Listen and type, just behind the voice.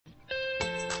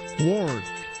Lord,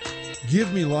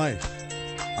 give me life.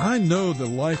 I know the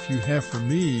life you have for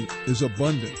me is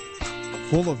abundant,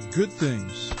 full of good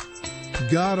things.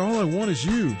 God, all I want is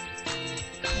you.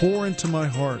 Pour into my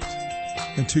heart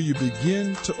until you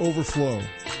begin to overflow.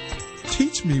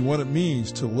 Teach me what it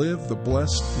means to live the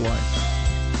blessed life.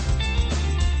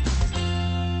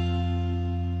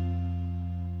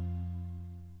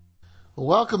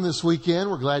 Welcome this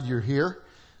weekend. We're glad you're here.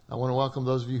 I want to welcome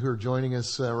those of you who are joining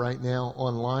us right now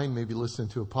online, maybe listening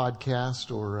to a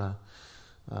podcast or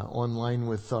online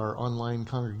with our online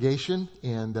congregation.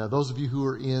 And those of you who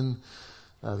are in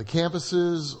the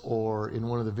campuses or in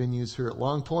one of the venues here at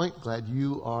Long Point, glad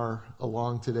you are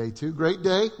along today too. Great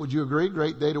day. Would you agree?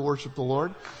 Great day to worship the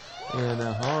Lord. And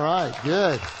all right,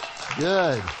 good.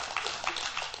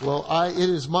 Well, it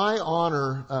is my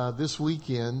honor this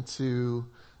weekend to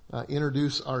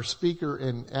introduce our speaker.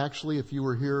 And actually, if you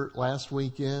were here last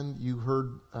weekend, you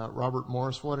heard Robert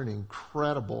Morris. What an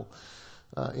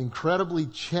incredibly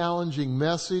challenging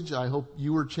message. I hope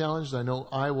you were challenged. I know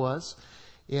I was.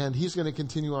 And he's going to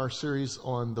continue our series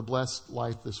on the blessed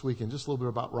life this weekend. Just a little bit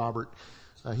about Robert.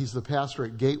 He's the pastor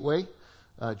at Gateway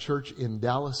Church in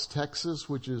Dallas, Texas,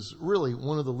 which is really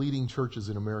one of the leading churches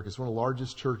in America. It's one of the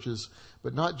largest churches.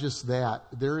 But not just that.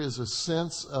 There is a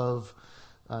sense of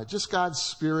just God's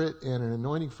Spirit and an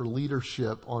anointing for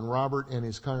leadership on Robert and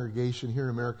his congregation here in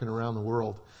America and around the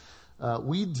world.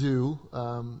 We do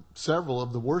several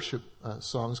of the worship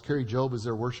songs. Carrie Job is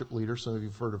their worship leader. Some of you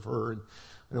have heard of her. And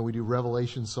I know we do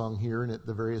Revelation song here and at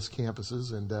the various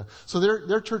campuses. And so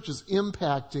their church is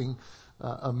impacting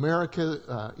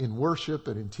America in worship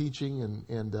and in teaching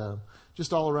and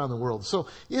just all around the world. So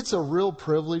it's a real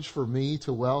privilege for me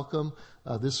to welcome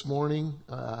this morning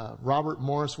Robert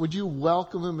Morris. Would you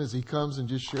welcome him as he comes and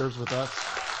just shares with us?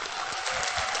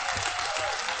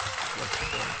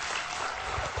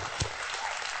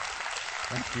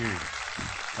 Thank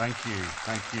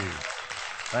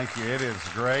you. It is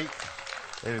great.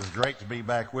 It is great to be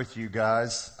back with you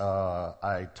guys.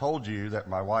 I told you that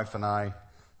my wife and I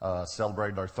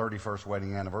celebrated our 31st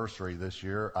wedding anniversary this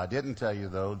year. I didn't tell you,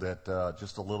 though, that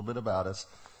just a little bit about us.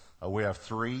 We have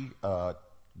 3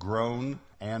 grown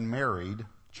and married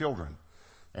children.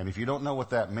 And if you don't know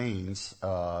what that means,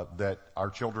 that our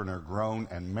children are grown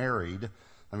and married,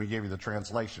 let me give you the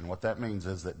translation. What that means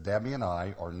is that Debbie and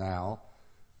I are now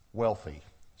wealthy.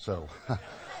 So,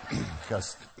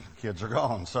 because kids are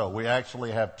gone. So we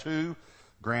actually have 2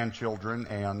 grandchildren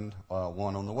and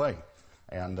 1 on the way.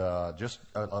 And just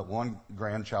one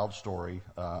grandchild story.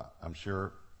 I'm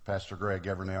sure Pastor Greg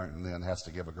every now and then has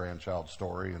to give a grandchild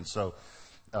story. And so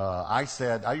I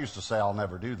used to say I'll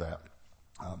never do that.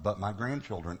 But my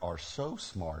grandchildren are so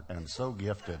smart and so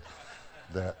gifted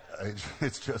that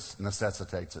it just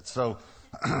necessitates it. So,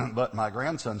 but my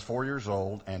grandson's 4 years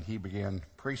old, and he began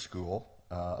preschool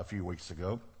a few weeks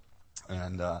ago.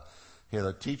 And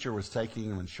the teacher was taking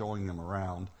him and showing him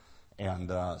around.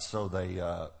 And so they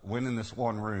went in this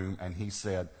one room, and he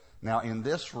said, "Now, in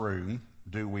this room,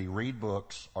 do we read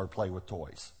books or play with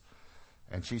toys?"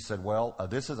 And she said, "Well,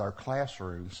 this is our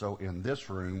classroom, so in this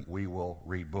room, we will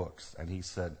read books." And he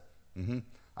said,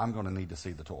 "I'm going to need to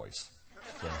see the toys."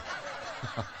 So.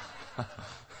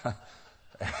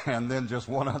 And then just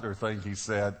one other thing he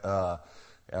said while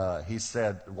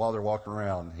they're walking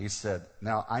around, he said,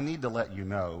 "Now, I need to let you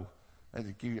know,"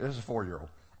 this is a 4-year-old,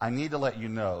 "I need to let you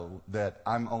know that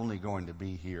I'm only going to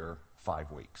be here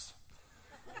 5 weeks."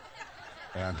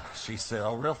 And she said,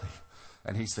 "Oh, really?"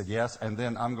 And he said, "Yes, and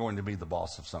then I'm going to be the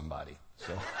boss of somebody."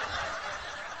 So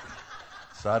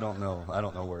I don't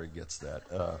know where he gets that.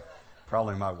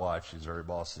 Probably my wife, she's very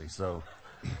bossy. So,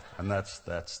 and that's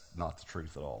not the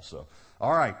truth at all. So,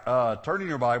 all right, turning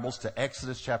your Bibles to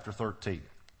Exodus chapter 13.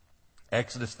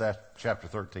 Exodus chapter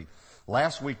 13.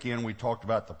 Last weekend we talked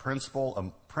about the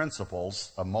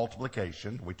principles of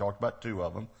multiplication. We talked about 2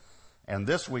 of them. And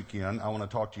this weekend I want to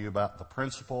talk to you about the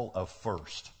principle of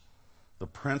first. The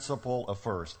principle of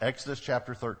first. Exodus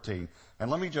chapter 13. And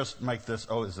let me just make this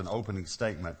as an opening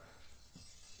statement.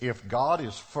 If God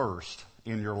is first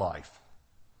in your life,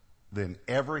 then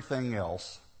everything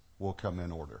else will come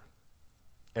in order.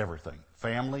 Everything.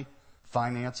 Family,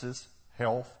 finances,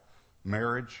 health,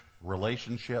 marriage,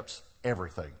 relationships,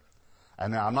 everything.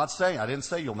 And now I didn't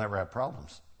say you'll never have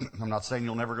problems. I'm not saying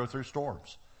you'll never go through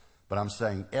storms. But I'm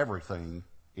saying everything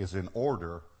is in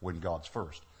order when God's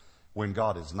first. When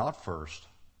God is not first,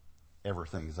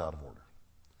 everything is out of order.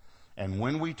 And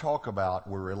when we talk about,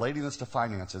 we're relating this to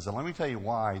finances, and let me tell you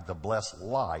why the blessed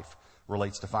life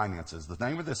relates to finances. The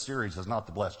name of this series is not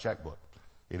the blessed checkbook.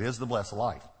 It is the blessed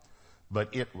life. But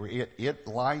it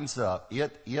lines up,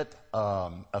 it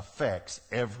affects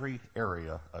every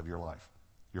area of your life,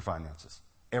 your finances,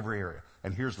 every area.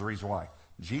 And here's the reason why.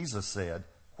 Jesus said,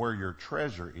 where your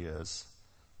treasure is,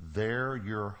 there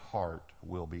your heart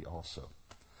will be also.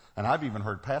 And I've even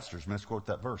heard pastors misquote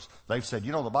that verse. They've said,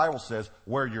 the Bible says,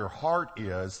 where your heart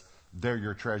is, there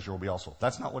your treasure will be also.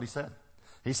 That's not what he said.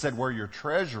 He said, where your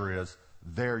treasure is,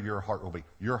 there your heart will be.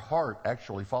 Your heart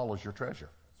actually follows your treasure.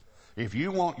 If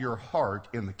you want your heart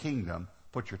in the kingdom,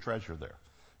 put your treasure there.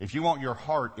 If you want your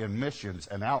heart in missions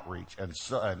and outreach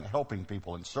and helping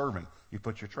people and serving, you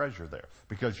put your treasure there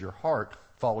because your heart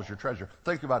follows your treasure.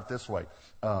 Think about it this way.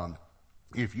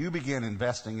 If you begin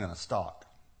investing in a stock,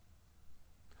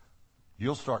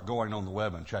 you'll start going on the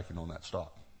web and checking on that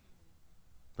stock.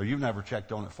 But you've never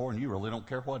checked on it before, and you really don't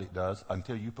care what it does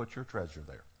until you put your treasure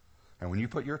there. And when you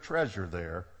put your treasure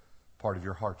there, part of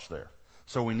your heart's there.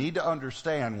 So we need to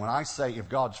understand when I say if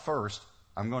God's first,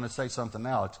 I'm going to say something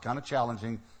now. It's kind of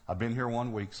challenging. I've been here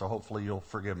 1 week, so hopefully you'll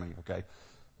forgive me, okay?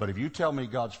 But if you tell me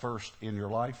God's first in your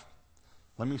life,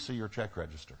 let me see your check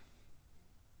register.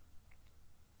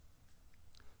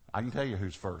 I can tell you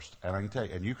who's first, and I can tell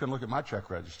you, and you can look at my check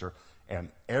register, and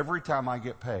every time I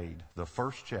get paid, the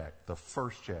first check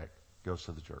goes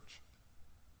to the church.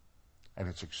 And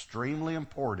it's extremely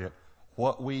important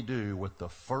what we do with the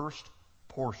first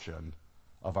portion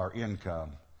of our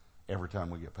income every time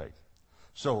we get paid.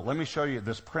 So let me show you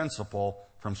this principle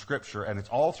from Scripture, and it's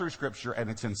all through Scripture, and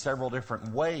it's in several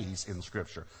different ways in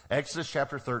Scripture. Exodus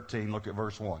chapter 13, look at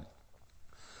verse 1.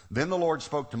 Then the Lord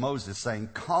spoke to Moses, saying,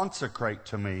 consecrate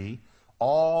to me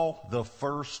all the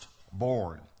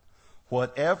firstborn.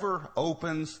 Whatever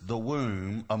opens the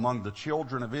womb among the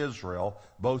children of Israel,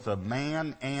 both of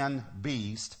man and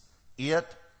beast, it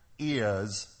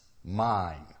is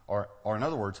mine. Or in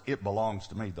other words, it belongs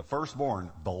to me. The firstborn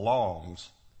belongs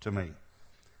to me.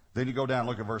 Then you go down and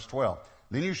look at verse 12.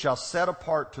 Then you shall set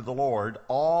apart to the Lord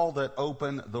all that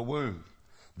open the womb.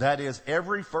 That is,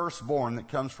 every firstborn that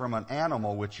comes from an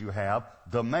animal which you have,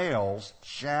 the males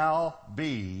shall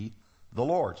be the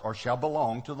Lord's, or shall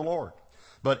belong to the Lord.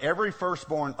 But every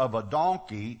firstborn of a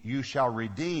donkey you shall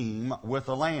redeem with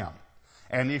a lamb.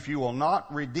 And if you will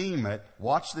not redeem it,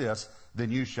 watch this,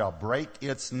 then you shall break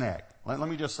its neck. Let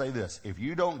me just say this. If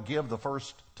you don't give the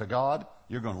first to God,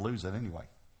 you're going to lose it anyway.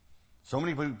 So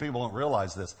many people don't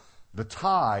realize this. The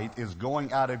tithe is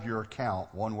going out of your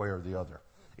account one way or the other.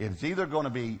 It's either going to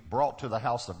be brought to the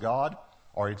house of God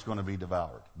or it's going to be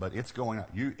devoured. But it's going out.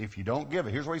 If you don't give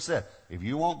it, here's what he said. If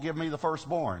you won't give me the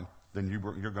firstborn, then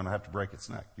you're going to have to break its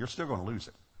neck. You're still going to lose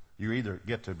it. You either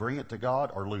get to bring it to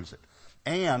God or lose it.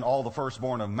 And all the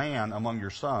firstborn of man among your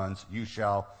sons you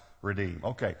shall redeem.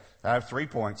 Okay, I have 3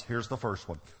 points. Here's the first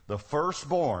one. The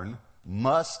firstborn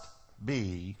must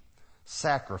be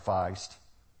sacrificed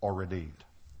or redeemed.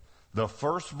 The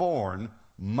firstborn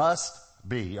must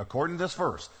be, according to this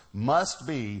verse, must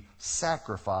be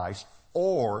sacrificed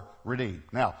or redeemed.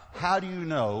 Now, how do you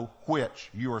know which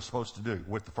you are supposed to do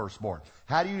with the firstborn?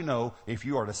 How do you know if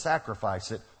you are to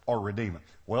sacrifice it or redeem it?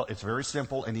 Well, it's very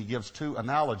simple, and he gives 2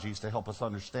 analogies to help us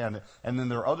understand it. And then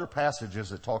there are other passages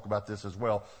that talk about this as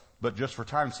well. But just for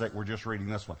time's sake, we're just reading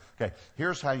this one. Okay,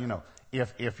 here's how you know.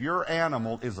 If your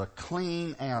animal is a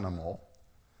clean animal,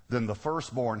 then the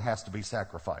firstborn has to be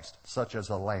sacrificed, such as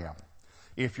a lamb.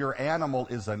 If your animal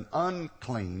is an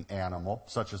unclean animal,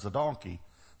 such as a donkey,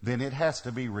 then it has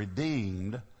to be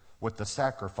redeemed with the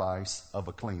sacrifice of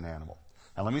a clean animal.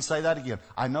 Now let me say that again.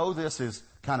 I know this is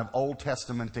kind of Old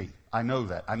Testament-y. I know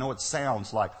that. I know it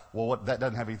sounds like, well, that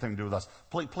doesn't have anything to do with us.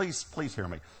 Please hear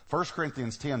me. 1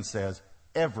 Corinthians 10 says,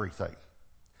 everything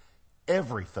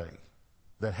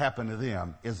that happened to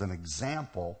them is an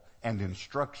example and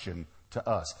instruction to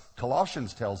us.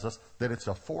 Colossians tells us that it's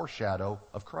a foreshadow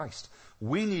of Christ.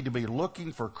 We need to be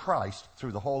looking for Christ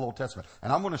through the whole Old Testament.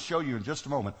 And I'm going to show you in just a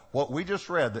moment what we just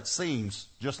read that seems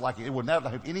just like it would not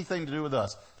have anything to do with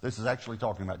us. This is actually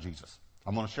talking about Jesus.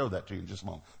 I'm going to show that to you in just a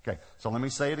moment. Okay, so let me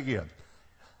say it again.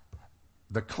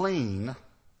 The clean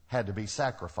had to be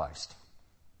sacrificed.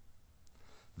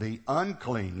 The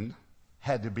unclean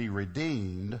had to be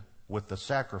redeemed with the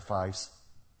sacrifice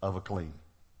of a clean.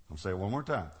 I'll say it one more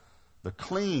time. The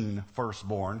clean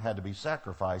firstborn had to be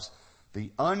sacrificed. The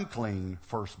unclean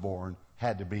firstborn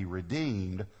had to be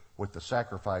redeemed with the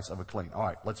sacrifice of a clean. All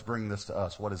right, let's bring this to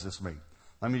us. What does this mean?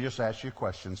 Let me just ask you a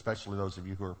question, especially those of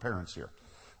you who are parents here.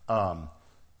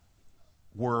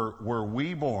 Were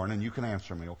we born, and you can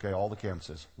answer me, okay, all the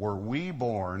campuses, were we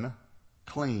born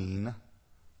clean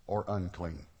or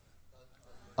unclean?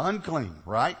 Unclean,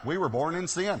 right? We were born in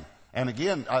sin. And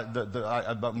again,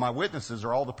 my witnesses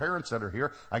are all the parents that are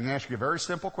here. I can ask you a very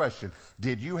simple question.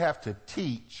 Did you have to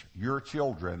teach your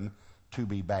children to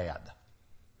be bad?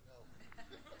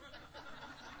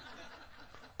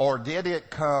 Or did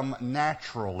it come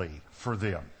naturally for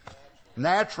them?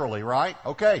 Naturally, right?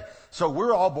 Okay. So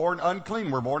we're all born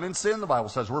unclean. We're born in sin, the Bible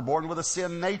says. We're born with a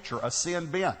sin nature, a sin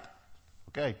bent.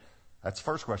 Okay. That's the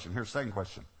first question. Here's the second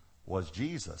question. Was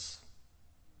Jesus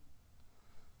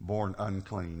born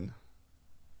unclean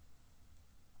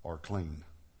or clean?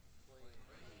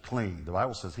 Clean. The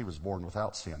Bible says he was born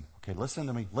without sin. Okay, listen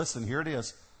to me. Listen, here it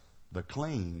is. The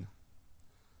clean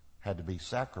had to be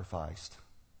sacrificed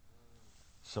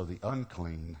so the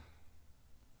unclean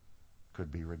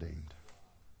could be redeemed.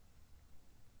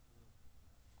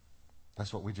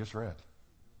 That's what we just read.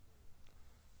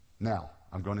 Now,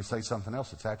 I'm going to say something else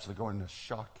that's actually going to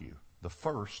shock you. The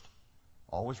first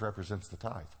always represents the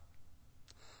tithe.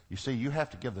 You see, you have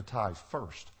to give the tithe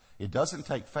first. It doesn't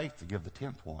take faith to give the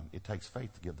 10th one. It takes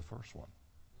faith to give the first one.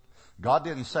 God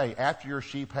didn't say, after your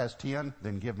sheep has 10,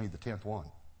 then give me the 10th one.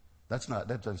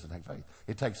 That doesn't take faith.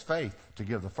 It takes faith to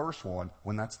give the first one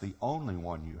when that's the only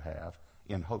one you have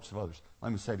in hopes of others.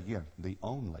 Let me say it again. The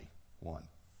only one.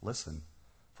 Listen,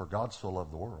 for God so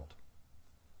loved the world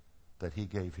that he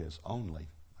gave his only,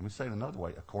 let me say it another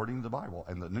way, according to the Bible,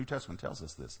 and the New Testament tells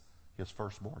us this, his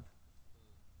firstborn.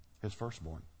 His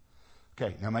firstborn.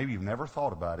 Okay, now maybe you've never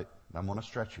thought about it. I'm going to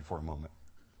stretch you for a moment.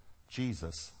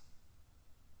 Jesus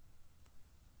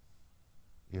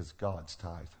is God's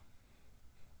tithe.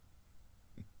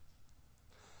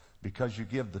 Because you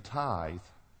give the tithe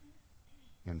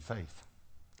in faith.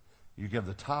 You give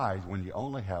the tithe when you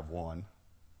only have one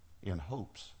in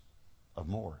hopes of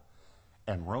more.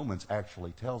 And Romans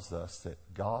actually tells us that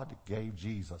God gave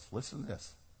Jesus, listen to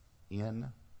this, in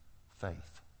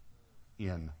faith,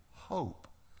 in hope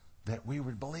that we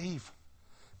would believe.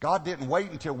 God didn't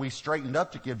wait until we straightened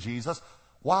up to give Jesus.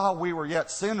 While we were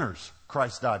yet sinners,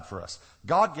 Christ died for us.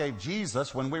 God gave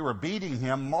Jesus when we were beating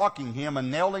him, mocking him, and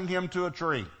nailing him to a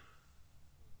tree.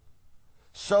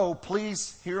 So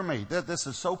please hear me. This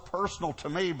is so personal to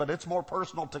me, but it's more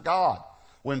personal to God.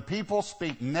 When people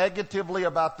speak negatively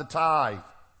about the tithe,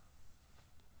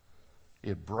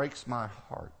 it breaks my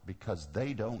heart because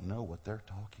they don't know what they're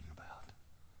talking about.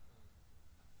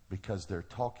 Because they're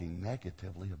talking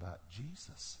negatively about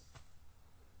Jesus.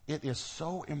 It is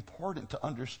so important to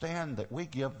understand that we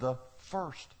give the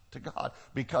first to God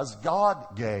because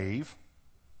God gave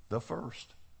the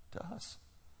first to us.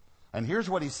 And here's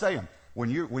what he's saying. When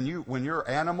your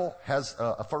animal has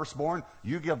a firstborn,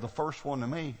 you give the first one to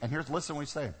me. And listen what he's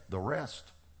saying. The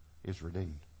rest is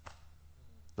redeemed.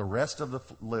 The rest of the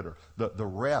litter, the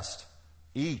rest,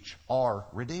 each are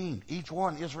redeemed. Each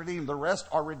one is redeemed. The rest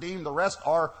are redeemed. The rest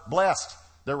are blessed.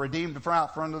 They're redeemed from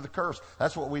out from under the curse.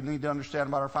 That's what we need to understand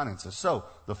about our finances. So,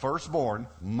 the firstborn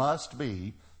must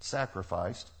be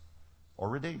sacrificed or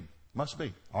redeemed. Must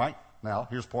be. All right? Now,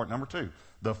 here's point number 2.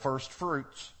 The first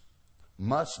fruits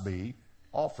must be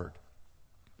offered.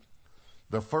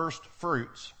 The first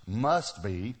fruits must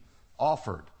be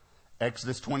offered.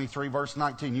 Exodus 23 verse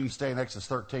 19. You can stay in Exodus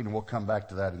 13 and we'll come back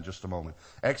to that in just a moment.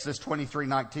 Exodus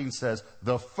 23:19 says,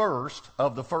 the first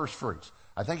of the first fruits.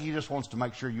 I think he just wants to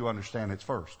make sure you understand it's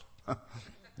first.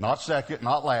 Not second,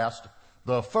 not last.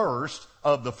 The first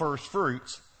of the first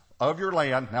fruits of your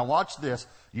land. Now watch this.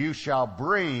 You shall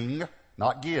bring,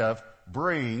 not give,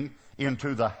 bring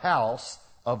into the house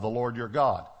of the Lord your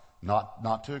God.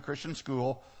 Not to a Christian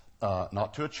school,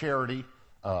 not to a charity,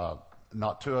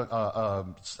 not to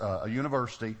a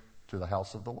university, to the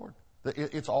house of the Lord.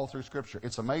 It's all through Scripture.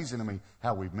 It's amazing to me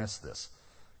how we've missed this.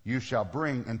 You shall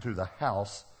bring into the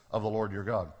house of the Lord your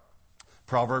God.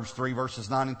 Proverbs 3 verses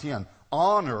 9 and 10.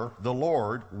 Honor the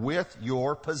Lord with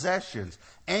your possessions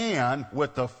and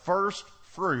with the first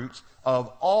fruits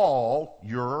of all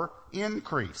your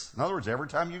increase. In other words, every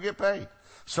time you get paid.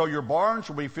 So your barns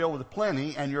will be filled with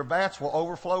plenty and your vats will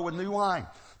overflow with new wine.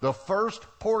 The first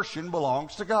portion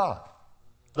belongs to God.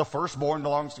 The firstborn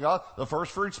belongs to God. The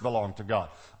first fruits belong to God.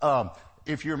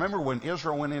 If you remember when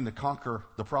Israel went in to conquer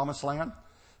the promised land,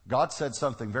 God said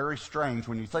something very strange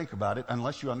when you think about it,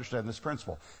 unless you understand this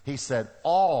principle. He said,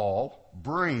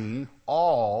 bring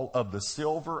all of the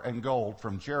silver and gold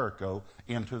from Jericho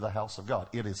into the house of God.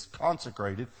 It is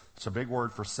consecrated. It's a big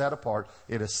word for set apart.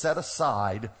 It is set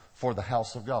aside for the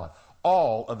house of God.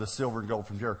 All of the silver and gold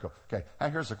from Jericho. Okay, now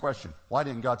here's the question. Why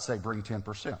didn't God say bring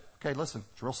 10%? Okay, listen,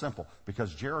 it's real simple.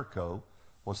 Because Jericho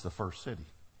was the first city.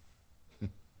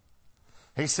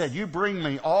 He said, you bring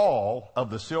me all of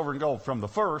the silver and gold from the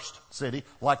first city,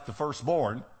 like the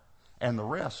firstborn, and the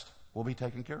rest will be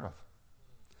taken care of.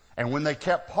 And when they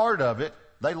kept part of it,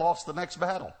 they lost the next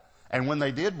battle. And when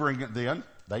they did bring it then,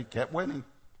 they kept winning.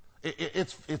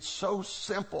 It's so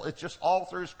simple. It's just all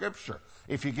through Scripture.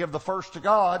 If you give the first to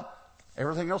God,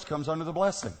 everything else comes under the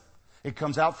blessing. It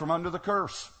comes out from under the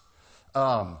curse.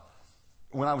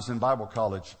 When I was in Bible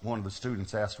college, one of the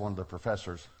students asked one of the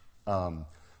professors,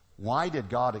 why did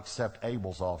God accept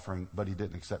Abel's offering, but he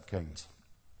didn't accept Cain's?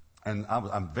 And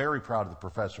I'm very proud of the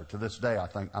professor. To this day, I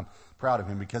think I'm proud of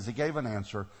him because he gave an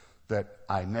answer that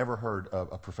I never heard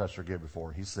a professor give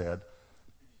before. He said,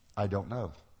 I don't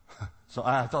know. So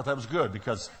I thought that was good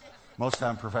because most of the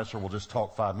time professor will just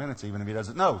talk 5 minutes even if he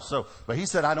doesn't know. But he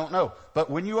said, I don't know. But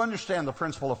when you understand the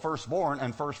principle of firstborn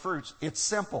and first fruits, it's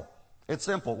simple. It's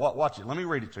simple. Watch it. Let me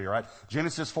read it to you, all right?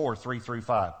 Genesis 4, 3 through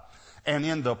 5. And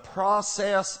in the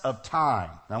process of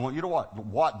time, now I want you to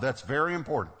watch. That's very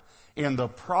important. In the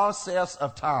process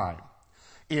of time,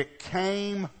 it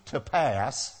came to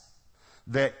pass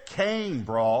that Cain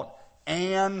brought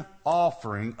an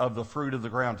offering of the fruit of the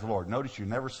ground to the Lord. Notice you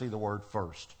never see the word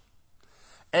first.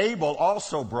 Abel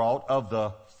also brought of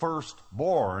the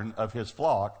firstborn of his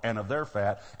flock and of their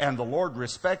fat, and the Lord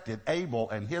respected Abel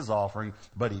and his offering,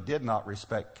 but he did not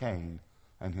respect Cain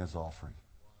and his offering.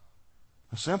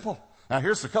 It's simple. Now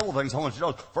here's a couple of things I want you to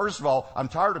know. First of all, I'm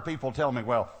tired of people telling me,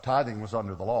 well, tithing was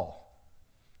under the law,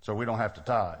 so we don't have to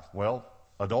tithe. Well,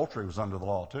 adultery was under the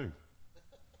law too.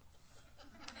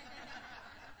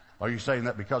 Are you saying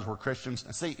that because we're Christians?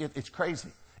 See, it's crazy.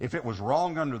 If it was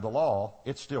wrong under the law,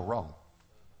 it's still wrong.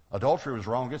 Adultery was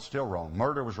wrong, it's still wrong.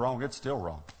 Murder was wrong, it's still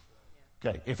wrong.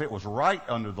 Okay, if it was right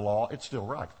under the law, it's still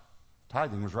right.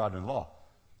 Tithing was right under the law.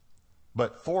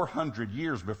 But 400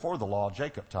 years before the law,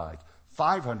 Jacob tithed.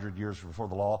 500 years before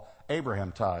the law,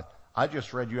 Abraham tithed. I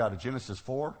just read you out of Genesis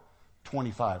 4,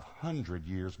 2,500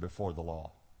 years before the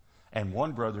law. And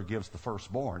one brother gives the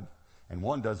firstborn, and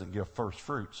one doesn't give first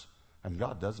fruits, and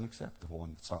God doesn't accept the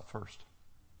one that's not first.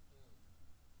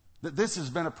 This has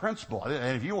been a principle.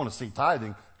 And if you want to see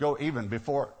tithing, go even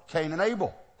before Cain and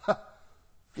Abel.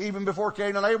 Even before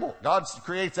Cain and Abel. God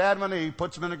creates Adam and Eve,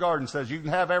 puts them in the garden, says, you can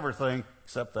have everything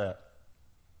except that.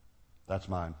 That's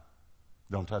mine.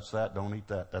 Don't touch that. Don't eat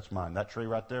that. That's mine. That tree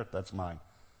right there, that's mine.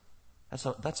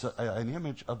 That's an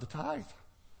image of the tithe.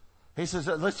 He says,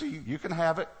 listen, you can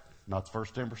have it. Not the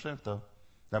first 10%, though.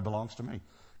 That belongs to me.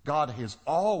 God is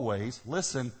always,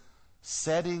 listen,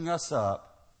 setting us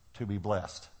up to be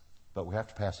blessed. But we have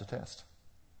to pass a test.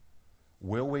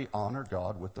 Will we honor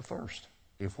God with the first?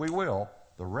 If we will,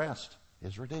 the rest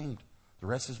is redeemed. The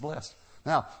rest is blessed.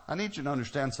 Now, I need you to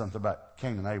understand something about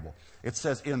Cain and Abel. It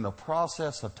says, in the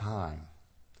process of time,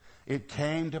 it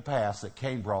came to pass that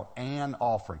Cain brought an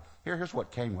offering. Here's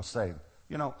what Cain was saying.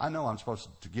 I know I'm supposed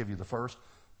to give you the first,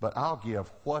 but I'll give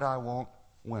what I want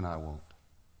when I want.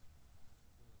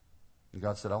 And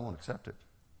God said, I won't accept it.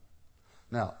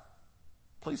 Now,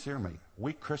 please hear me.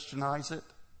 We Christianize it,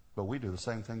 but we do the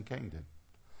same thing Cain did.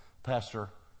 Pastor,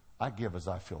 I give as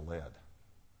I feel led.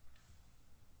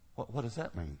 What does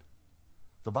that mean?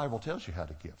 The Bible tells you how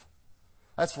to give.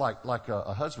 That's like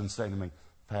a husband saying to me,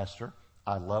 Pastor,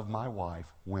 I love my wife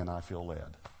when I feel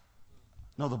led.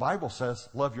 No, the Bible says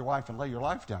love your wife and lay your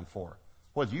life down for her,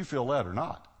 whether you feel led or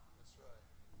not. That's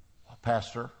right.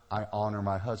 Pastor, I honor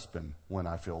my husband when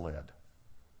I feel led.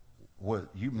 Well,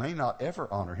 you may not ever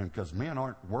honor him because men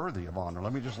aren't worthy of honor.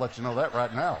 Let me just let you know that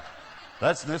right now.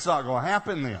 It's not going to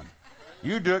happen then.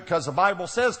 You do it because the Bible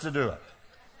says to do it.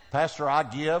 Pastor, I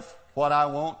give what I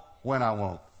want when I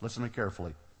want. Listen to me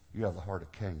carefully. You have the heart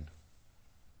of Cain,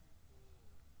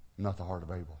 not the heart of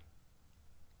Abel.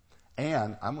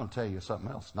 And I'm going to tell you something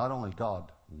else. Not only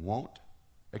God won't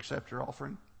accept your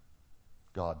offering,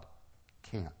 God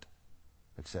can't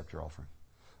accept your offering.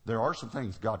 There are some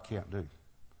things God can't do.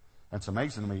 And it's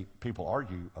amazing to me, people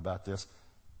argue about this.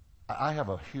 I have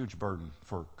a huge burden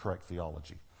for correct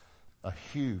theology. A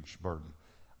huge burden.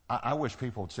 I wish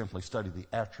people would simply study the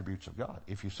attributes of God.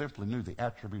 If you simply knew the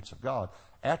attributes of God,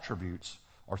 attributes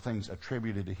are things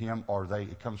attributed to Him,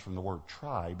 it comes from the word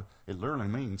tribe. It literally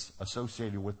means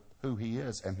associated with who He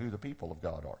is and who the people of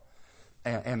God are.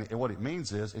 And what it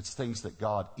means is, it's things that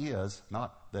God is,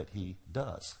 not that He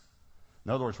does.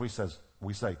 In other words, we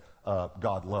say,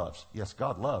 God loves. Yes,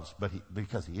 God loves, but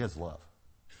because He is love.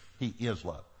 He is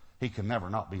love. He can never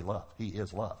not be love. He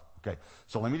is love. Okay,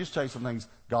 so let me just tell you some things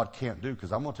God can't do,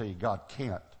 because I'm going to tell you God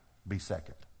can't be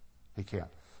second. He can't.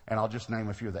 And I'll just name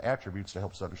a few of the attributes to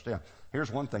help us understand.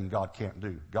 Here's one thing God can't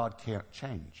do. God can't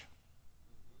change.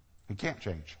 He can't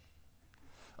change.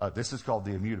 This is called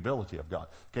the immutability of God.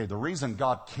 Okay, the reason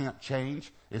God can't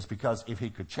change is because if He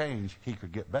could change, He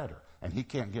could get better. And He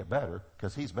can't get better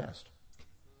because He's best.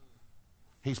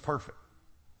 He's perfect.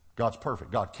 God's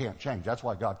perfect. God can't change. That's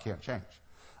why God can't change.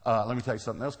 Let me tell you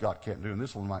something else God can't do, and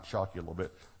this one might shock you a little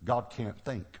bit. God can't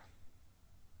think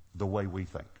the way we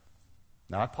think.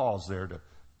 Now, I pause there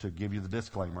to give you the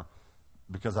disclaimer,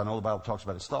 because I know the Bible talks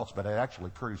about his thoughts, but it actually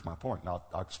proves my point. Now,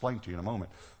 I'll explain to you in a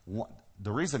moment.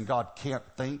 The reason God can't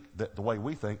think the way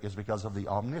we think is because of the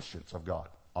omniscience of God.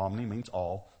 Omni means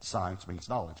all. Science means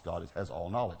knowledge. God has all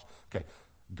knowledge. Okay.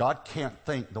 God can't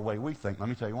think the way we think. Let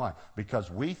me tell you why.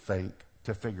 Because we think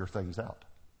to figure things out.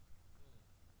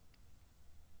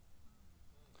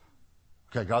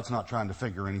 Okay, God's not trying to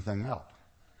figure anything out.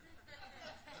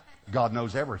 God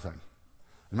knows everything.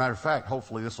 As a matter of fact,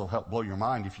 hopefully this will help blow your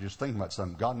mind if you just think about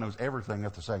something. God knows everything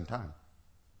at the same time.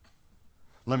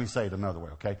 Let me say it another way,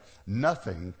 okay?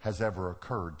 Nothing has ever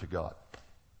occurred to God.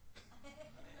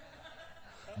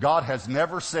 God has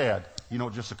never said, you know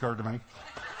what just occurred to me?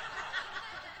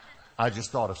 I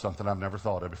just thought of something I've never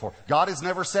thought of before. God has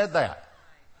never said that.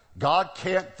 God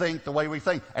can't think the way we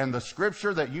think. And the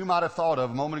scripture that you might have thought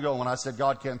of a moment ago when I said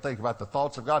God can't think about the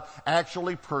thoughts of God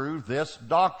actually proved this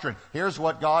doctrine. Here's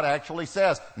what God actually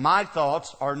says. My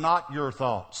thoughts are not your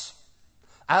thoughts.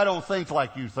 I don't think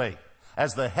like you think.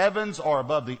 As the heavens are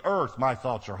above the earth, my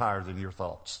thoughts are higher than your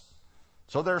thoughts.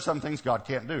 So there are some things God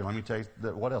can't do. Let me tell you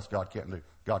what else God can't do.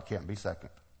 God can't be second.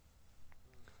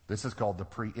 This is called the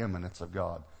preeminence of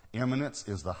God. Eminence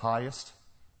is the highest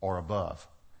or above.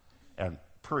 And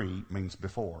pre means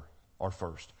before or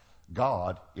first.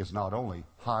 God is not only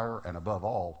higher and above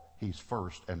all, he's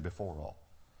first and before all.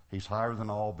 He's higher than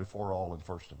all, before all, and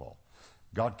first of all.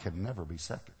 God can never be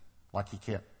second. Like he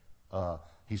can't,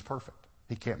 he's perfect.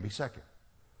 He can't be second.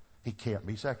 He can't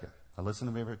be second. Now listen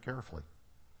to me very carefully.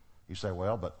 You say,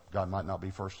 well, but God might not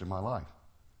be first in my life.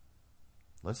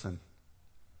 Listen,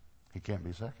 he can't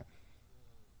be second.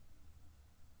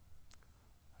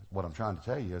 What I'm trying to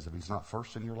tell you is if he's not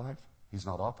first in your life, he's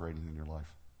not operating in your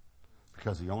life,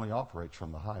 because he only operates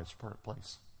from the highest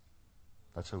place.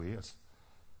 That's who he is.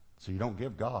 So you don't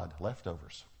give God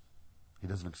leftovers. He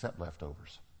doesn't accept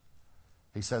leftovers.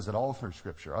 He says it all through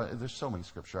Scripture. There's so many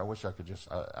Scripture. I wish I could just,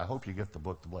 I hope you get the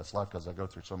book, The Blessed Life, because I go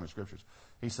through so many Scriptures.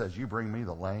 He says, you bring me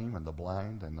the lame and the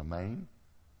blind and the maimed.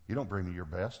 You don't bring me your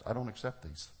best. I don't accept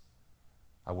these.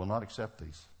 I will not accept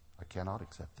these. I cannot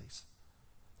accept these.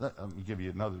 Let me give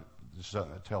you another, just to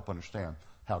help understand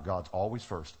how God's always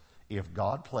first. If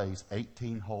God plays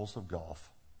 18 holes of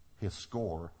golf, his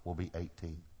score will be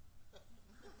 18.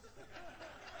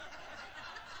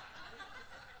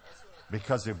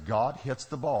 Because if God hits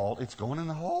the ball, it's going in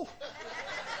the hole.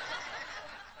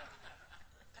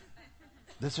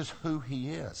 This is who he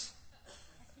is.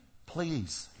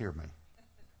 Please hear me.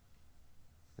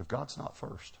 If God's not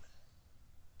first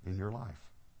in your life,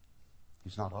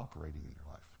 he's not operating in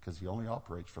your life, because he only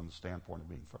operates from the standpoint of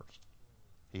being first.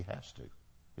 He has to.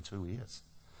 It's who he is.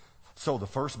 So the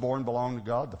firstborn belong to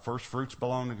God. The first fruits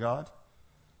belong to God.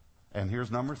 And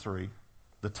here's number 3.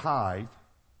 The tithe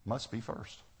must be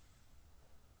first.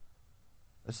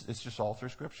 It's just all through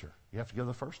Scripture. You have to give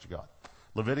the first to God.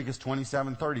 Leviticus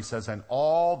 27:30 says, and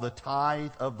all the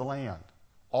tithe of the land,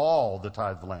 all the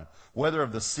tithe of the land, whether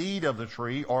of the seed of the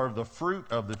tree or of the fruit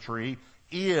of the tree,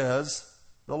 is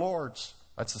the Lord's.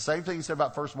 That's the same thing he said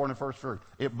about firstborn and first fruit.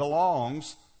 It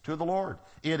belongs to the Lord.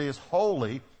 It is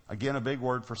holy. Again, a big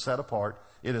word for set apart.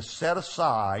 It is set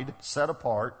aside, set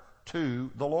apart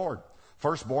to the Lord.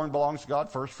 Firstborn belongs to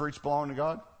God. First fruits belong to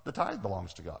God. The tithe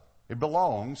belongs to God. It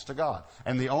belongs to God.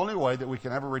 And the only way that we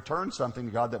can ever return something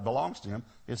to God that belongs to him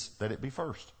is that it be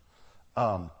first.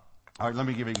 All right, let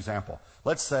me give you an example.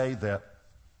 Let's say that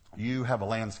you have a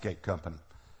landscape company,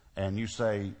 and you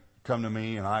say, come to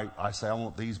me, and I say, I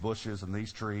want these bushes and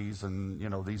these trees and,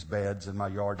 these beds in my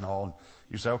yard and all. And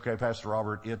you say, okay, Pastor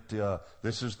Robert,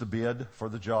 this is the bid for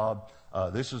the job.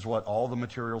 This is what all the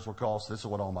materials will cost. This is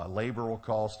what all my labor will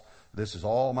cost. This is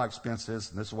all my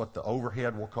expenses, and this is what the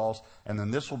overhead will cost. And then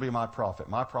this will be my profit.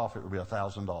 My profit will be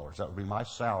 $1,000. That would be my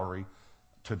salary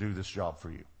to do this job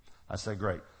for you. I say,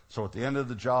 great. So at the end of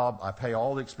the job, I pay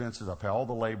all the expenses. I pay all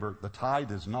the labor. The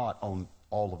tithe is not on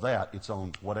all of that. It's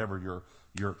on whatever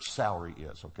your salary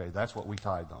is, okay? That's what we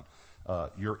tithe on,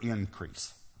 your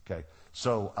increase, okay?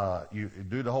 So you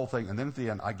do the whole thing, and then at the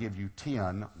end, I give you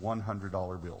 10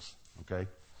 $100 bills, okay?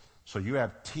 So you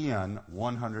have 10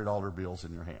 $100 bills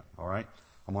in your hand, all right?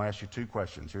 I'm going to ask you 2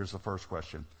 questions. Here's the first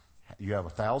question. You have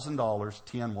 $1,000,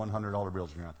 10 $100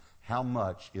 bills in your hand. How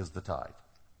much is the tithe?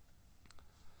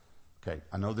 Okay,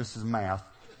 I know this is math.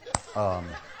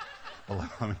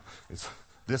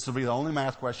 This will be the only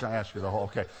math question I ask you the whole.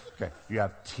 Okay. You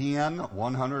have 10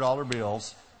 $100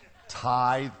 bills.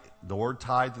 Tithe. The word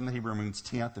tithe in the Hebrew means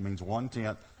tenth. It means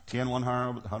 1/10. 10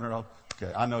 $100.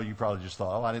 Okay, I know you probably just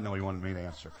thought, I didn't know he wanted me to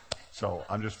answer. So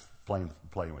I'm just playing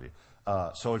with you.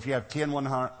 So if you have 10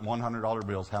 $100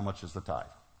 bills, how much is the tithe?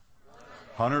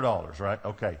 $100, right?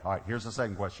 Okay, all right, here's the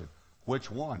second question. Which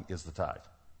one is the tithe?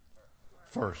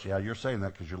 First. Yeah, you're saying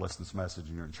that because you're listening to this message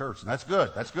and you're in church, and that's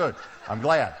good. That's good. I'm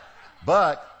glad.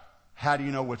 But how do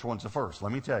you know which one's the first?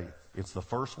 Let me tell you. It's the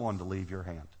first one to leave your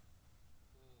hand.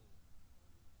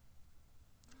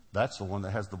 That's the one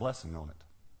that has the blessing on it.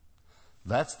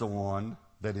 That's the one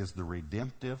that is the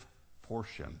redemptive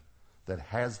portion that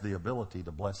has the ability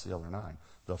to bless the other 9.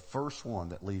 The first one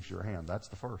that leaves your hand, that's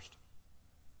the first.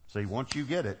 See, once you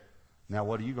get it, now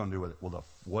what are you going to do with it? Well,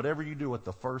 whatever you do with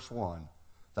the first one,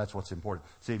 that's what's important.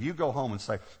 See, if you go home and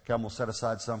say, okay, I'm going to set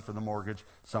aside some for the mortgage,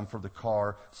 some for the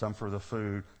car, some for the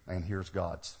food, and here's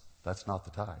God's. That's not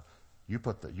the tithe.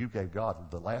 You gave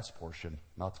God the last portion,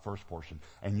 not the first portion.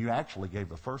 And you actually gave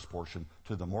the first portion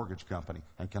to the mortgage company.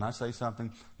 And can I say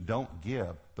something? Don't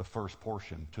give the first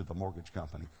portion to the mortgage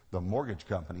company. The mortgage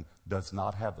company does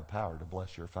not have the power to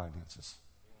bless your finances.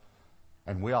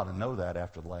 And we ought to know that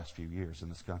after the last few years in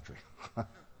this country.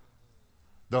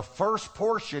 The first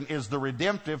portion is the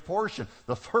redemptive portion.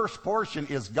 The first portion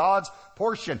is God's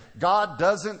portion. God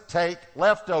doesn't take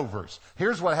leftovers.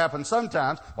 Here's what happens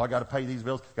sometimes. I got to pay these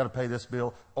bills, got to pay this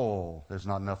bill. Oh, there's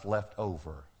not enough left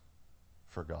over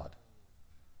for God.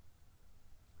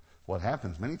 What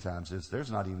happens many times is there's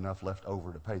not even enough left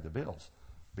over to pay the bills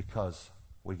because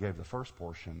we gave the first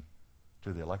portion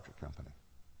to the electric company.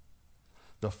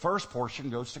 The first portion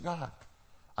goes to God.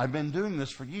 I've been doing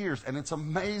this for years, and it's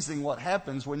amazing what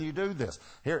happens when you do this.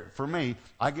 Here, for me,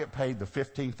 I get paid the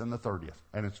 15th and the 30th,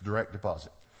 and it's direct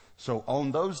deposit. So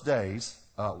on those days,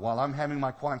 while I'm having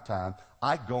my quiet time,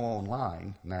 I go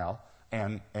online now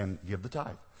and give the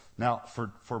tithe. Now,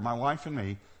 for my wife and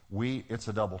me, it's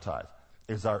a double tithe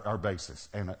is our basis.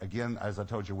 And again, as I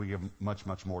told you, we give much,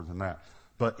 much more than that.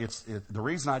 But the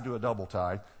reason I do a double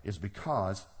tithe is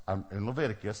because in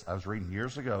Leviticus, I was reading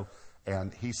years ago,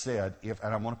 and he said, and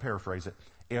I want to paraphrase it,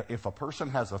 if a person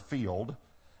has a field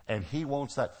and he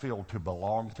wants that field to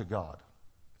belong to God,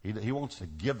 he wants to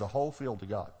give the whole field to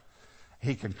God,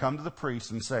 he can come to the priest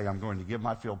and say, I'm going to give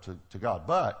my field to God,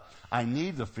 but I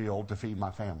need the field to feed my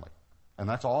family. And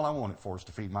that's all I want it for, is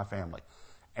to feed my family.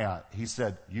 And he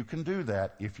said, you can do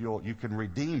that if you can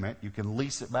redeem it, you can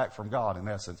lease it back from God, in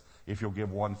essence, if you'll give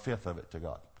 1/5 of it to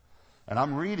God. And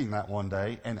I'm reading that one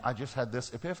day, and I just had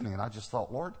this epiphany, and I just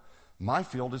thought, Lord, my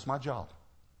field is my job.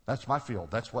 That's my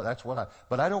field.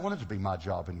 But I don't want it to be my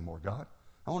job anymore, God.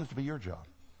 I want it to be your job.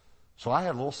 So I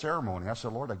had a little ceremony. I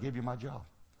said, Lord, I give you my job.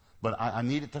 But I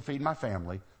need it to feed my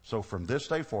family. So from this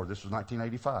day forward, this was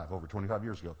 1985, over 25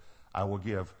 years ago, I will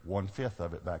give 1/5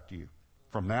 of it back to you.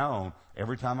 From now on,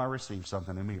 every time I receive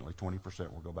something immediately,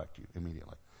 20% will go back to you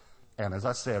immediately. And as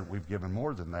I said, we've given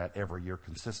more than that every year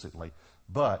consistently.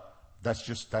 But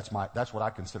that's what I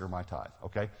consider my tithe,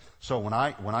 okay? So when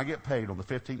I get paid on the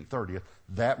 15th and 30th,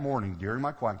 that morning during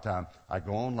my quiet time, I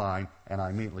go online and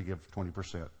I immediately give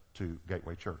 20% to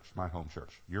Gateway Church, my home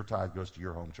church. Your tithe goes to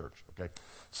your home church, okay?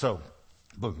 So,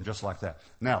 boom, just like that.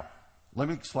 Now, let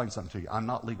me explain something to you. I'm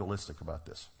not legalistic about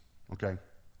this, okay?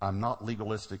 I'm not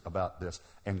legalistic about this,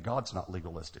 and God's not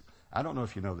legalistic. I don't know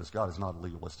if you know this. God is not a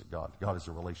legalistic God. God is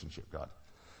a relationship God.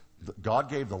 God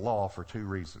gave the law for 2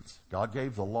 reasons. God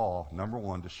gave the law, number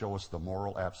 1, to show us the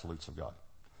moral absolutes of God,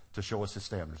 to show us his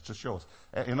standards, to show us.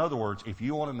 In other words, if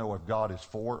you want to know if God is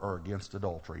for or against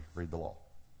adultery, read the law.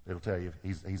 It'll tell you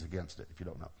if he's against it, if you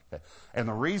don't know. Okay. And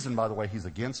the reason, by the way, he's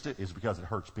against it is because it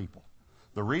hurts people.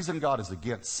 The reason God is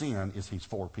against sin is he's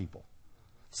for people.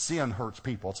 Sin hurts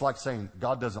people. It's like saying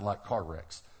God doesn't like car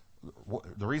wrecks.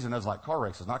 The reason he doesn't like car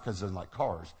wrecks is not because he doesn't like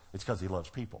cars. It's because he loves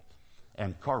people.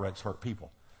 And car wrecks hurt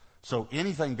people. So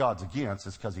anything God's against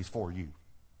is because he's for you.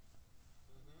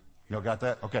 You all got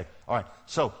that? Okay. All right.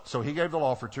 So he gave the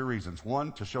law for 2 reasons.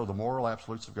 1, to show the moral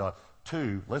absolutes of God.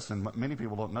 2, listen, many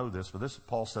people don't know this, but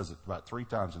Paul says it about 3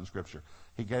 times in Scripture.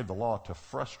 He gave the law to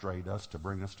frustrate us, to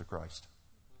bring us to Christ.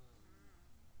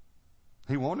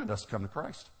 He wanted us to come to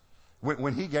Christ.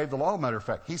 When he gave the law, matter of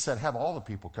fact, he said, have all the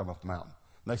people come up the mountain.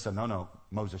 And they said, no,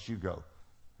 Moses, you go.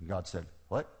 And God said,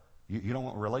 what? You don't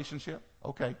want a relationship?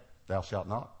 Okay. Thou shalt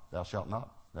not, thou shalt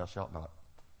not, thou shalt not.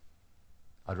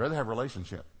 I'd rather have a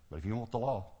relationship. But if you want the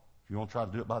law, if you want to try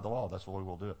to do it by the law, that's the way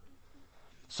we'll do it.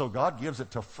 So God gives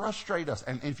it to frustrate us.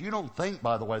 And if you don't think,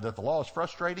 by the way, that the law is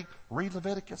frustrating, read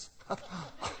Leviticus.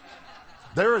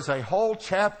 There is a whole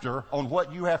chapter on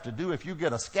what you have to do if you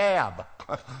get a scab.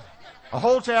 A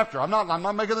whole chapter. I'm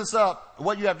not making this up.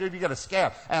 What you have to do, you got to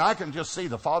scan. And I can just see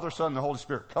the Father, Son, and the Holy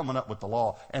Spirit coming up with the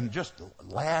law and just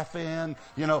laughing,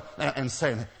 and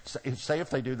saying, say if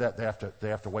they do that, they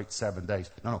have to wait 7 days.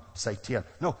 No, say 10.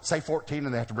 No, say 14,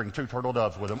 and they have to bring 2 turtle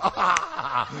doves with them.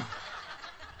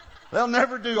 They'll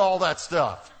never do all that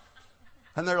stuff.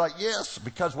 And they're like, yes,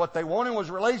 because what they wanted was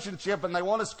relationship, and they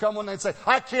want us to come when they say,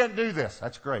 I can't do this.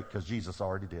 That's great, because Jesus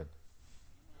already did.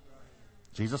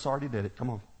 Jesus already did it. Come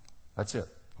on. That's it.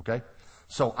 Okay?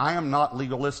 So I am not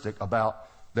legalistic about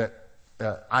that.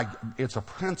 It's a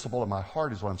principle in my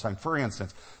heart is what I'm saying. For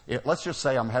instance, let's just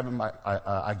say I'm having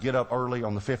I get up early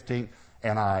on the 15th,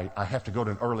 and I have to go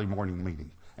to an early morning meeting.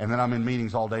 And then I'm in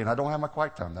meetings all day, and I don't have my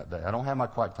quiet time that day. I don't have my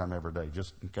quiet time every day,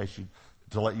 just in case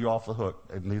to let you off the hook.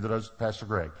 And neither does Pastor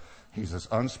Greg. He's as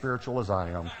unspiritual as I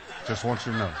am. Just want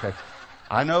you to know, okay?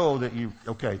 I know that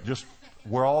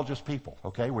we're all just people,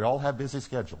 okay? We all have busy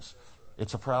schedules.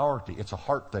 It's a priority. It's a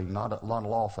heart thing, not a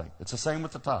law thing. It's the same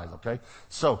with the tithe, okay?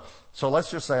 So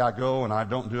let's just say I go and I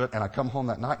don't do it, and I come home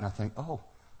that night and I think,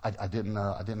 I didn't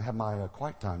have my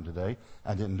quiet time today.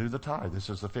 I didn't do the tithe. This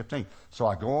is the 15th. So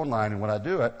I go online, and when I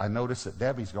do it, I notice that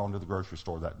Debbie's gone to the grocery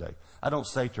store that day. I don't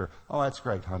say to her, oh, that's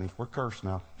great, honey. We're cursed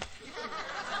now.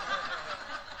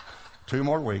 2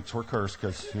 more weeks, we're cursed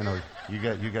because, you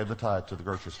gave the tithe to the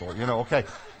grocery store. Okay.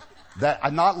 That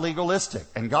I'm not legalistic,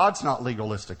 and God's not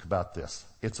legalistic about this.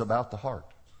 It's about the heart.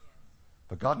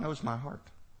 But God knows my heart.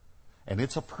 And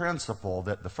it's a principle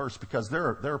that because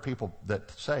there are people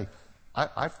that say,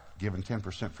 I've given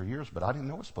 10% for years, but I didn't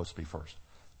know it's supposed to be first.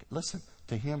 Listen,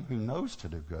 to him who knows to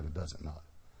do good and does it not,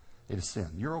 it is sin.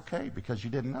 You're okay because you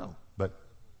didn't know, but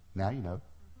now you know.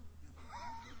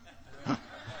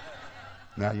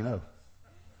 Now you know.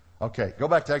 Okay, go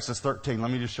back to Exodus 13. Let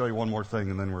me just show you one more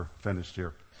thing, and then we're finished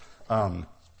here.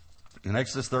 In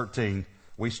Exodus 13,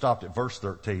 we stopped at verse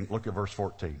 13. Look at verse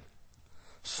 14.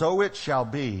 So it shall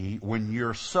be when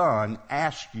your son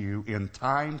asks you in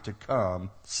time to come,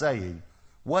 saying,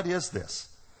 what is this?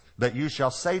 That you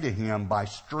shall say to him, by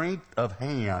strength of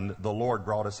hand the Lord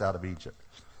brought us out of Egypt,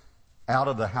 out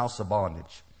of the house of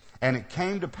bondage. And it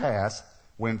came to pass,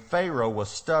 when Pharaoh was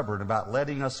stubborn about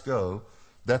letting us go,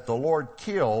 that the Lord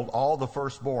killed all the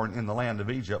firstborn in the land of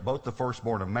Egypt, both the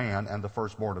firstborn of man and the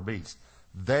firstborn of beast.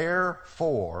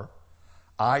 Therefore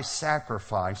I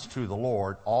sacrifice to the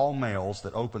Lord all males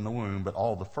that open the womb, but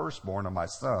all the firstborn of my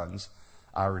sons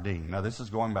I redeem. Now this is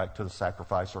going back to the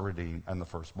sacrifice or redeem and the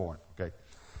firstborn. Okay.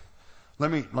 Let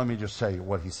me just say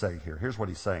what he's saying here. Here's what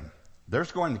he's saying.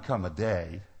 There's going to come a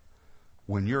day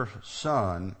when your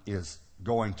son is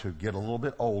going to get a little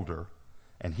bit older,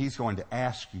 and he's going to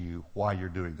ask you why you're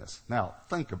doing this. Now,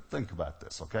 think about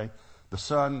this, okay? The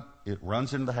son, it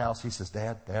runs into the house. He says,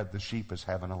 Dad, the sheep is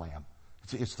having a lamb.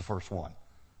 It's the first one.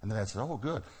 And the dad says, oh,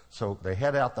 good. So they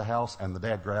head out the house, and the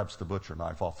dad grabs the butcher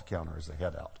knife off the counter as they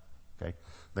head out, okay?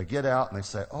 They get out, and they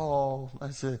say,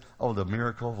 that's it. Oh, the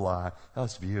miracle of life.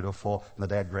 That's beautiful. And the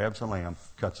dad grabs the lamb,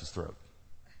 cuts his throat.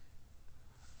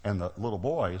 And the little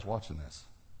boy is watching this.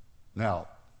 Now,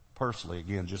 personally,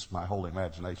 again, just my whole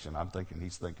imagination,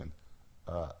 he's thinking,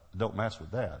 don't mess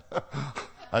with Dad.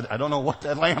 I don't know what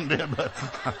that lamb did, but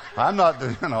I'm not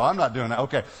doing that.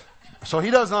 Okay. So he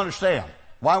doesn't understand.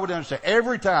 Why would he understand?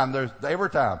 Every time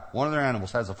one of their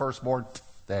animals has a firstborn,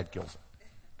 Dad kills it.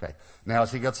 Okay. Now,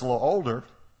 as he gets a little older,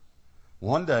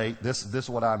 one day, this is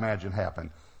what I imagine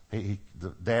happened. The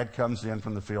dad comes in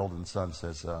from the field, and the son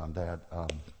says, Dad,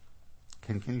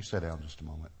 can you sit down just a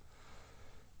moment?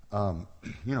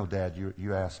 Dad,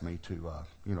 you asked me to,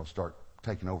 start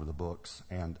taking over the books.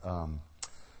 And,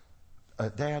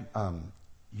 Dad,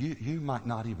 you might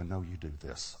not even know you do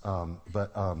this.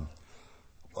 But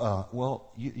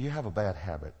you have a bad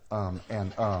habit.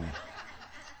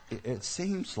 It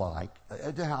seems like,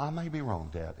 I may be wrong,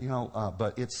 Dad,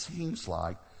 but it seems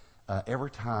like,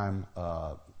 every time,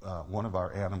 one of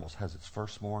our animals has its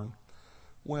firstborn,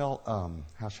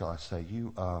 how shall I say,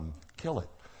 you, kill it.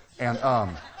 And,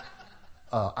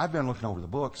 I've been looking over the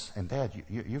books, and Dad,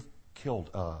 you've killed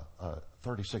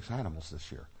 36 animals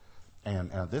this year,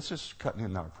 and this is cutting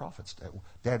in our profits.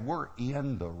 Dad, we're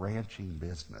in the ranching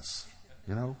business.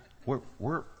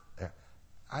 We're.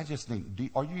 I just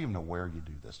think. Are you even aware you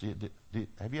do this?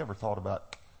 Have you ever thought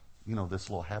about, this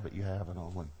little habit you have and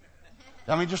all?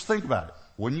 I mean, just think about it.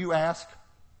 When you ask,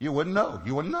 you wouldn't know.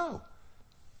 You wouldn't know.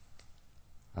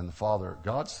 And the Father,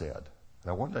 God said,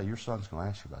 that one day your son's going to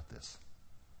ask you about this.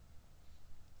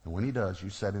 And when he does, you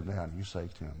set him down and you say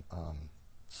to him,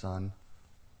 son,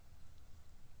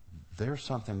 there's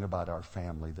something about our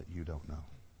family that you don't know.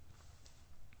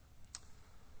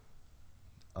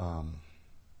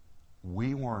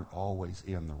 we weren't always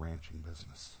in the ranching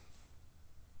business.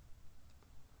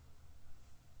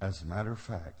 As a matter of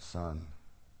fact, son,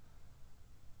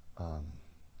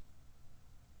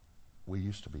 we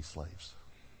used to be slaves.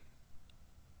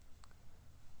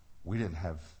 We didn't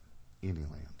have any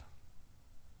land.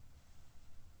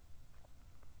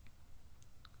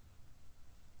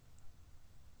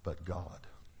 But God,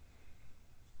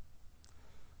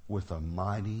 with a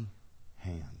mighty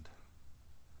hand,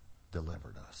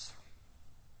 delivered us.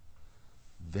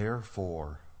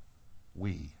 Therefore,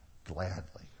 we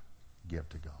gladly give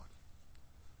to God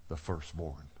the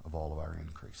firstborn of all of our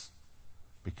increase.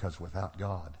 Because without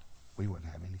God, we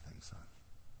wouldn't have anything, son.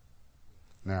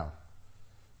 Now,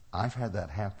 I've had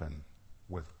that happen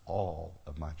with all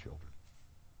of my children.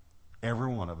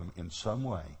 Every one of them, in some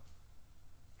way,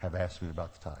 have asked me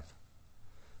about the tithe.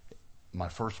 My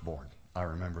firstborn, I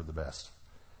remember the best.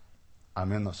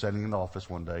 I'm sitting in the office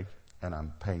one day, and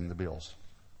I'm paying the bills.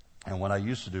 And what I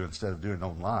used to do, instead of doing it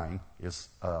online, is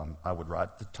I would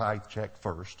write the tithe check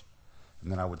first,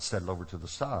 and then I would set it over to the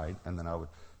side, and then I would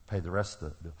pay the rest of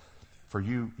the bill. For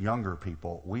you younger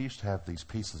people, we used to have these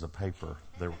pieces of paper.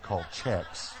 They were called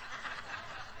checks.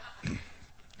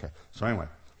 Okay, so anyway.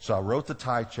 So I wrote the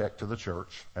tithe check to the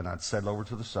church, and I'd set it over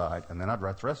to the side, and then I'd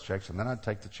write the rest of the checks, and then I'd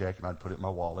take the check, and I'd put it in my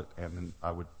wallet, and then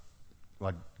I'd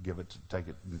take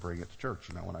it and bring it to church,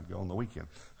 when I'd go on the weekend.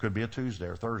 Could be a Tuesday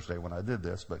or Thursday when I did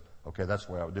this, but okay, that's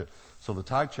the way I would do it. So the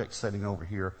tithe check's sitting over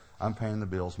here. I'm paying the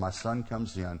bills. My son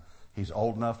comes in. He's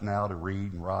old enough now to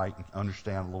read and write and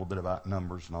understand a little bit about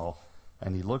numbers and all,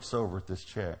 and he looks over at this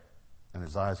check, and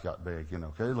his eyes got big,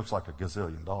 because it looks like $1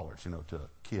 gazillion, to a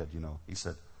kid, He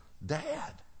said,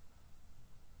 "Dad,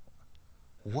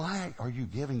 why are you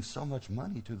giving so much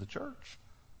money to the church?"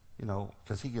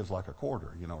 Because he gives like a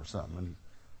quarter, or something.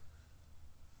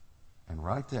 And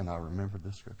right then I remembered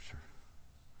the scripture.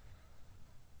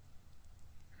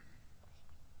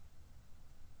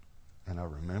 And I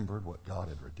remembered what God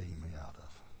had redeemed me out of.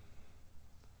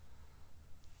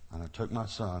 And I took my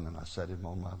son and I set him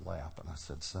on my lap and I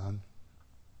said, "Son,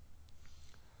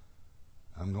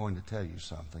 I'm going to tell you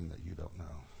something that you don't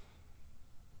know.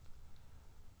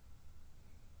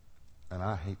 And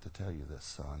I hate to tell you this,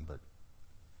 son, but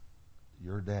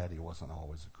your daddy wasn't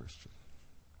always a Christian.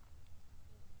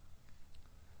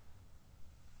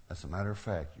 As a matter of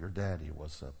fact, your daddy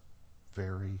was a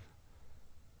very,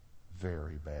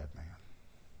 very bad man.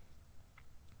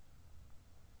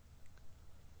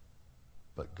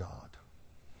 But God,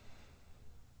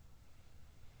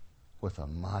 with a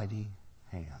mighty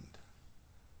hand,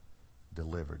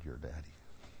 delivered your daddy.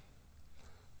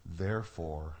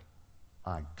 Therefore,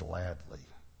 I gladly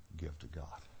give to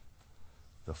God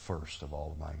the first of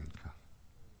all of my income."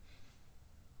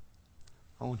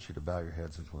 I want you to bow your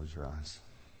heads and close your eyes.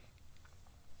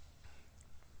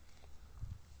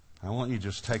 I want you to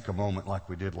just take a moment like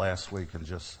we did last week and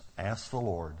just ask the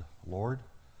Lord, "Lord,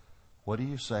 what are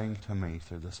you saying to me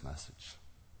through this message?"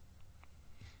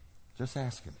 Just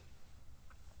ask Him.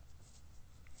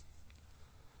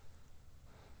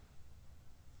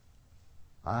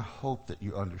 I hope that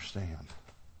you understand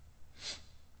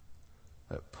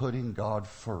that putting God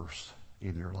first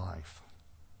in your life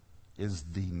is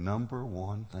the number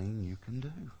one thing you can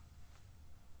do.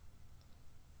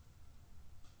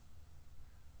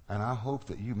 And I hope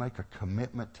that you make a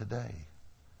commitment today.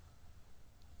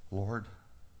 Lord,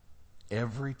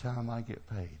 every time I get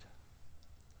paid,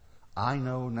 I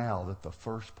know now that the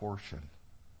first portion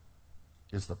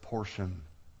is the portion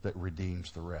that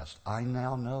redeems the rest. I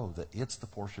now know that it's the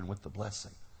portion with the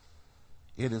blessing.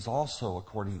 It is also,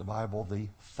 according to the Bible, the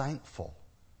thankful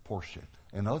portion.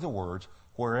 In other words,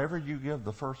 wherever you give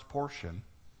the first portion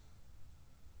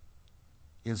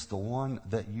is the one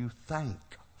that you thank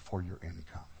for your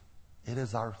income. It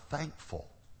is our thankful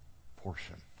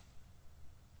portion.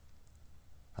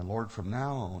 And Lord, from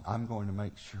now on, I'm going to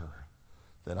make sure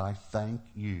that I thank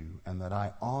you and that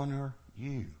I honor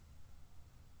you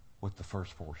with the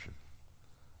first portion.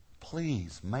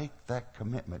 Please make that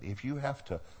commitment. If you have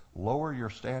to lower your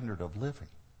standard of living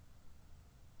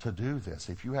to do this,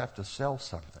 if you have to sell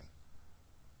something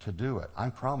to do it, I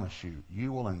promise you,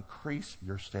 you will increase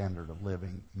your standard of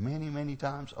living many, many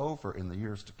times over in the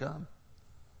years to come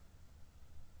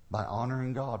by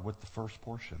honoring God with the first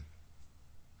portion.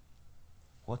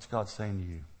 What's God saying to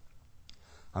you?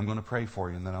 I'm going to pray for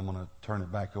you, and then I'm going to turn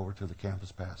it back over to the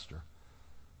campus pastor.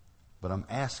 But I'm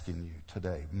asking you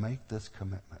today, make this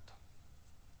commitment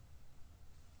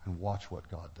and watch what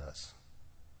God does.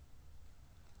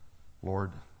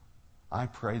 Lord, I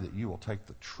pray that you will take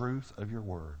the truth of your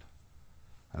word,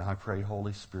 and I pray,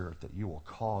 Holy Spirit, that you will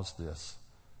cause this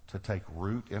to take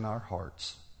root in our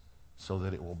hearts so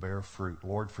that it will bear fruit.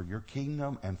 Lord, for your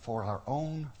kingdom and for our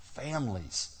own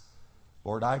families.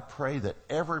 Lord, I pray that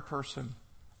every person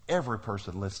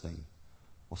listening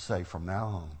will say from now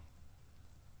on,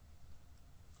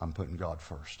 I'm putting God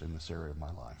first in this area of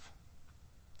my life.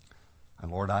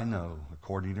 And Lord, I know,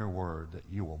 according to your word, that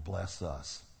you will bless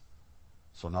us.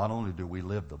 So not only do we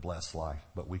live the blessed life,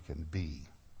 but we can be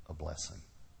a blessing.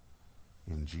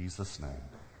 In Jesus' name.